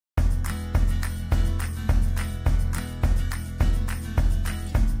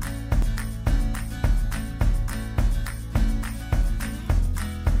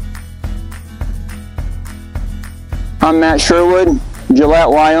I'm Matt Sherwood, Gillette,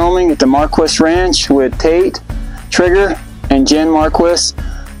 Wyoming at the Marquiss Ranch with Tate, Trigger, and Jen Marquiss.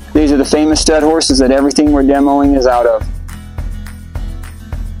 These are the famous stud horses that everything we're demoing is out of.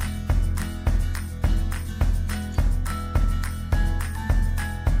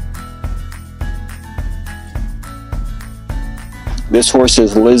 This horse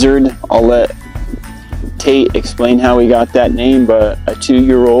is Lizard. I'll let Tate explain how we got that name, but a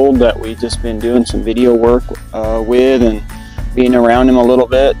 2-year-old that we've just been doing some video work with and being around him a little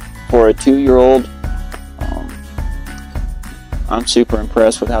bit. For a 2-year-old, I'm super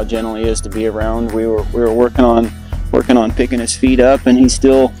impressed with how gentle he is to be around. We were working on picking his feet up, and he's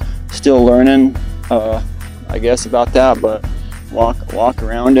still learning, I guess, about that. But walk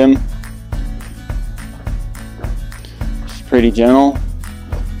around him. It's pretty gentle.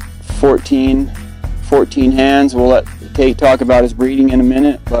 14 hands. We'll let Tate talk about his breeding in a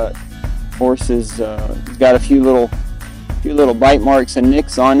minute, but horse is he's got a few little bite marks and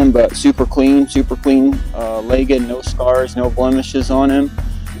nicks on him, but super clean legged, no scars, no blemishes on him.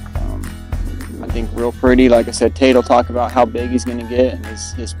 I think real pretty. Like I said, Tate will talk about how big he's going to get and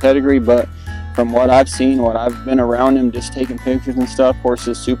his pedigree, but from what I've seen, what I've been around him, just taking pictures and stuff, horse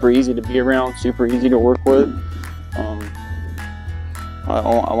is super easy to be around, super easy to work with.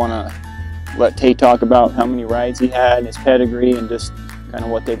 I want to let Tate talk about how many rides he had, his pedigree, and just kind of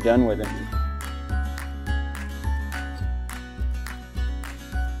what they've done with him.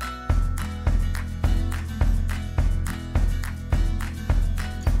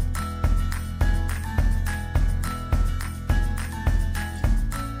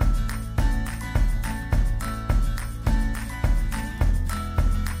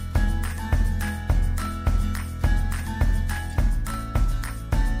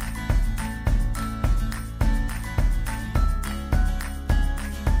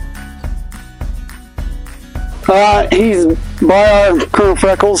 He's by our Colonel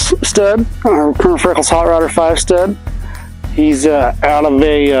Freckles stud, our Colonel Freckles Hotrod 5 stud. He's out of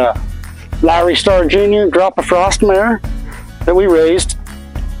a Lowry Star Jr. Drop of Frost mare that we raised.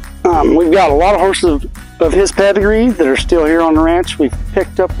 We've got a lot of horses of his pedigree that are still here on the ranch. We've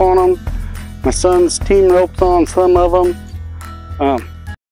picked up on them. My son's team roped on some of them.